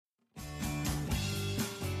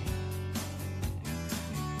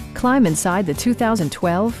climb inside the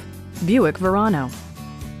 2012 Buick Verano.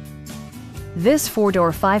 This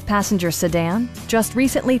four-door, five-passenger sedan just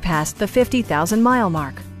recently passed the 50,000-mile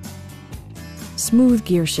mark. Smooth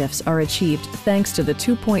gear shifts are achieved thanks to the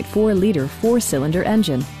 2.4-liter four-cylinder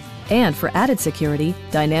engine. And for added security,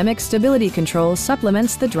 dynamic stability control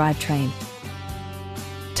supplements the drivetrain.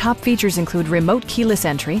 Top features include remote keyless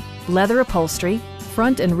entry, leather upholstery,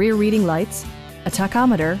 front and rear reading lights, a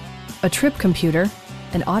tachometer, a trip computer,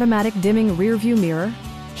 an automatic dimming rear-view mirror,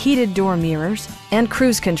 heated door mirrors, and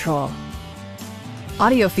cruise control.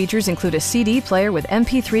 Audio features include a CD player with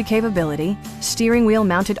MP3 capability, steering wheel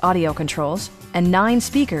mounted audio controls, and 9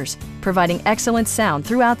 speakers, providing excellent sound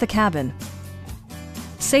throughout the cabin.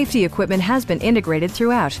 Safety equipment has been integrated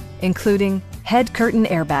throughout, including head curtain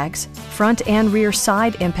airbags, front and rear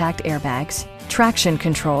side impact airbags, traction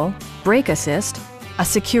control, brake assist, a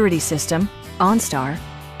security system, OnStar,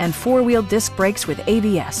 and 4-wheel disc brakes with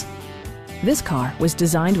ABS. This car was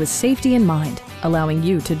designed with safety in mind, allowing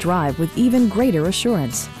you to drive with even greater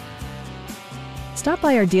assurance. Stop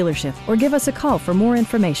by our dealership or give us a call for more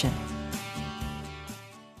information.